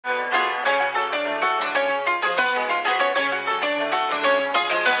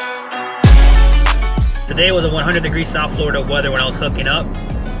Today was a 100-degree South Florida weather when I was hooking up,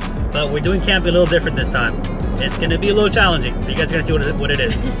 but we're doing camping a little different this time. It's gonna be a little challenging. You guys are gonna see what it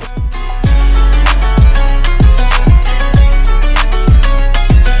is.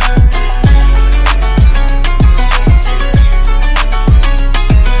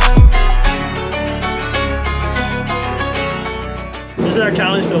 This is our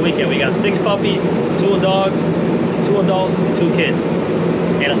challenge for the weekend. We got 6 puppies, 2 dogs, 2 adults, and 2 kids,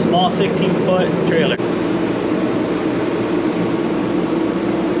 and a small 16-foot trailer.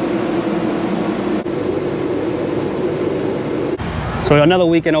 So another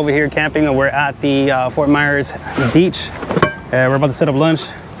weekend over here camping, and we're at the Fort Myers beach. We're about to set up lunch.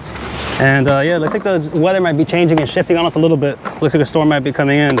 And yeah, looks like the weather might be changing and shifting on us a little bit. Looks like a storm might be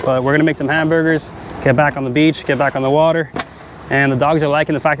coming in, but we're gonna make some hamburgers, get back on the beach, get back on the water. And the dogs are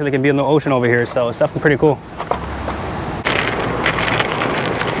liking the fact that they can be in the ocean over here, so it's definitely pretty cool.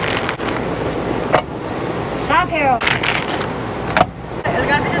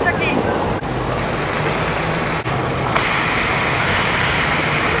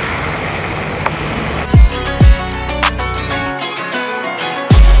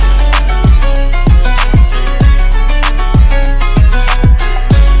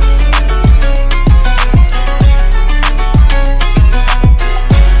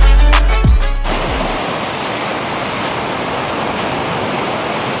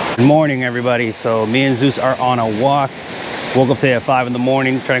 Good morning, everybody. So me and Zeus are on a walk. Woke up today at 5 in the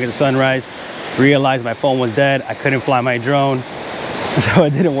morning trying to get the sunrise. Realized my phone was dead. I couldn't fly my drone, so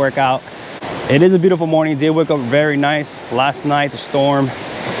it didn't work out. It is a beautiful morning. It did wake up very nice. Last night the storm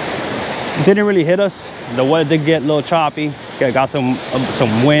didn't really hit us. The weather did get a little choppy. Got some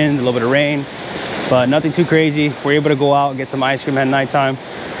wind, a little bit of rain, but nothing too crazy. We're able to go out and get some ice cream at nighttime.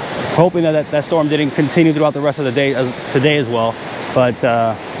 Hoping that storm didn't continue throughout the rest of the day today as well. But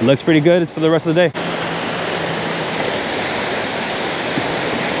looks pretty good for the rest of the day.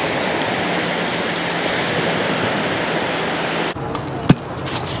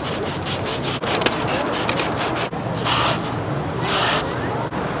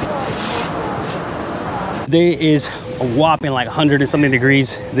 Today is a whopping like 100 and something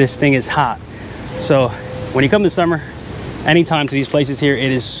degrees. This thing is hot. So when you come to summer, anytime to these places here,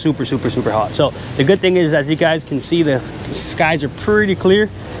 it is super hot. So the good thing is, as you guys can see, the skies are pretty clear.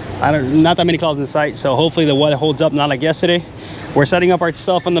 Not that many clouds in sight, so hopefully the weather holds up, not like yesterday. We're setting up our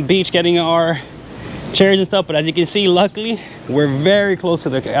stuff on the beach, getting our chairs and stuff, but as you can see, luckily we're very close to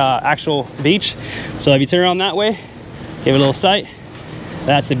the actual beach. So if you turn around that way, give it a little sight,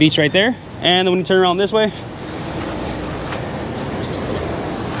 that's the beach right there. And then when you turn around this way,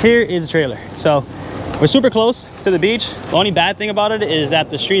 here is the trailer. So we're super close to the beach. The only bad thing about it is that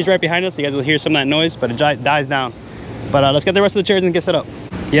the street is right behind us. You guys will hear some of that noise, but it dies down. But let's get the rest of the chairs and get set up.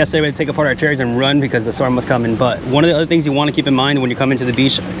 Yesterday we had to take apart our chairs and run because the storm was coming. But one of the other things you want to keep in mind when you come into the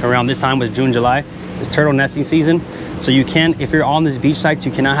beach around this time was June, July, is turtle nesting season. So you can, if you're on this beach site,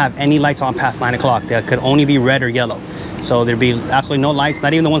 you cannot have any lights on past 9 o'clock. They could only be red or yellow. So there'd be absolutely no lights,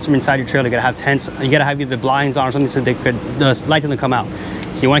 not even the ones from inside your trailer. You gotta have tents, you gotta have either blinds on or something so the lights doesn't come out.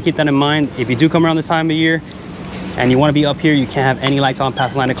 So you wanna keep that in mind. If you do come around this time of year and you wanna be up here, you can't have any lights on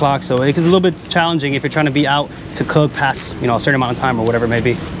past 9 o'clock. So it's a little bit challenging if you're trying to be out to cook past, you know, a certain amount of time or whatever it may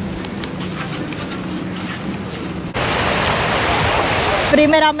be.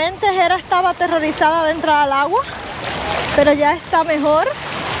 Primeramente, Jera estaba aterrorizada de entrar al agua, pero ya está mejor.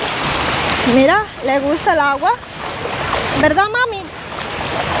 Mira, le gusta el agua. ¿Verdad, mami?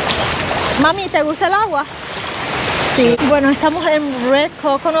 Mami, ¿te gusta el agua? Sí. Bueno, estamos en Red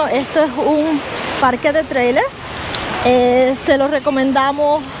Coconut. Esto es un parque de trailers. Se lo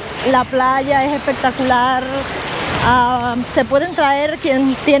recomendamos. La playa es espectacular. Se pueden traer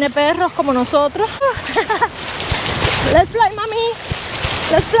quien tiene perros como nosotros. Let's play, mami.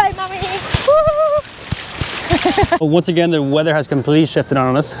 Let's play, mommy. Once again, the weather has completely shifted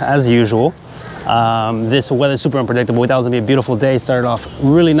on us as usual. This weather is super unpredictable. We thought it was gonna be a beautiful day. Started off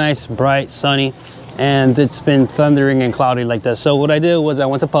really nice, bright, sunny, and it's been thundering and cloudy like this. So what I did was I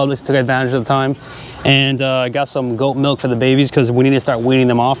went to Publix, took advantage of the time, and got some goat milk for the babies because we need to start weaning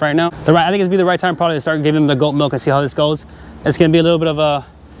them off right now. I think it'd be the right time probably to start giving them the goat milk and see how this goes. It's gonna be a little bit of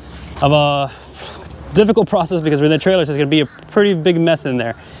a difficult process because we're in the trailer, so it's gonna be a pretty big mess in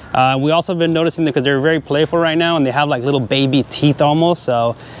there. We also have been noticing that because they're very playful right now and they have like little baby teeth almost,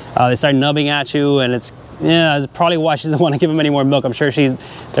 so they start nubbing at you, and it's probably why she doesn't want to give them any more milk. I'm sure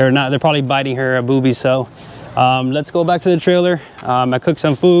they're probably biting her boobies. So let's go back to the trailer. I cooked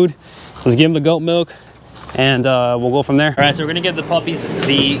some food. Let's give them the goat milk and we'll go from there. All right, so we're gonna give the puppies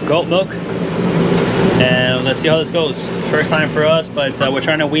the goat milk and let's see how this goes. First time for us, but we're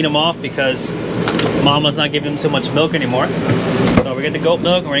trying to wean them off because Mama's not giving them too much milk anymore. So we get the goat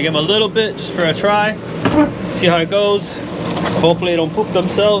milk and we're gonna give them a little bit just for a try. See how it goes. Hopefully they don't poop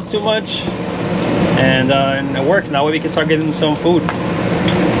themselves too much. And it works. Now we can start getting them some food.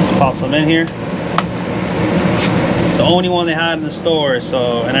 Just pop some in here. It's the only one they had in the store,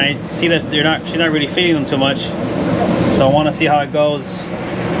 so, and I see that she's not really feeding them too much. So I want to see how it goes,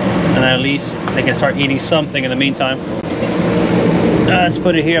 and at least they can start eating something in the meantime. Let's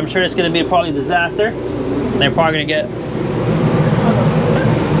put it here. I'm sure it's going to be probably a disaster. They're probably going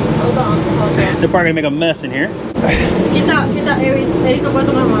to make a mess in here.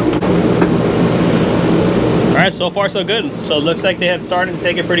 All right, so far so good. So it looks like they have started to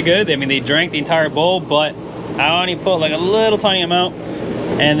take it pretty good. I mean, they drank the entire bowl, but I only put like a little tiny amount,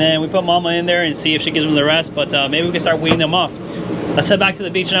 and then we put Mama in there and see if she gives them the rest, but maybe we can start weaning them off. Let's head back to the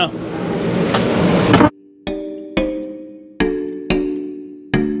beach now.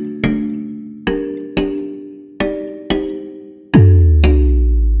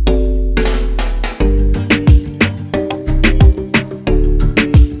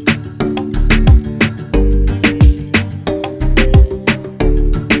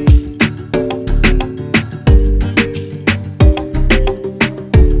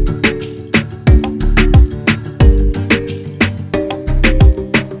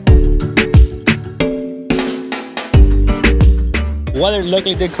 Weather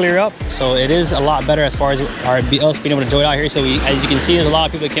luckily did clear up, so it is a lot better as far as us being able to enjoy it out here. So as you can see, there's a lot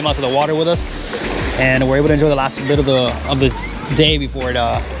of people that came out to the water with us, and we're able to enjoy the last bit of this day before it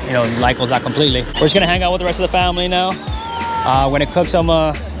light goes out completely. We're just gonna hang out with the rest of the family now. We're gonna cook some.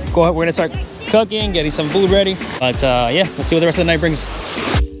 We're gonna start cooking, getting some food ready. But yeah, let's see what the rest of the night brings.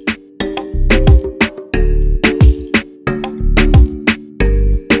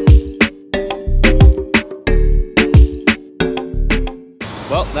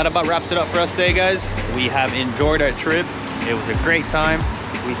 Well, that about wraps it up for us today, guys. We have enjoyed our trip. It was a great time.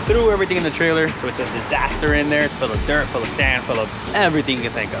 We threw everything in the trailer, so it's a disaster in there. It's full of dirt, full of sand, full of everything you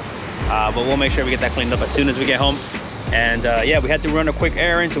can think of. But we'll make sure we get that cleaned up as soon as we get home. And yeah, we had to run a quick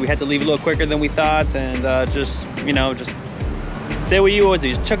errand, so we had to leave a little quicker than we thought. And just say what you always do,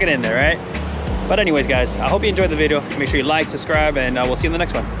 just chuck it in there, right? But anyways, guys, I hope you enjoyed the video. Make sure you like, subscribe, and we'll see you in the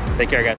next one. Take care, guys.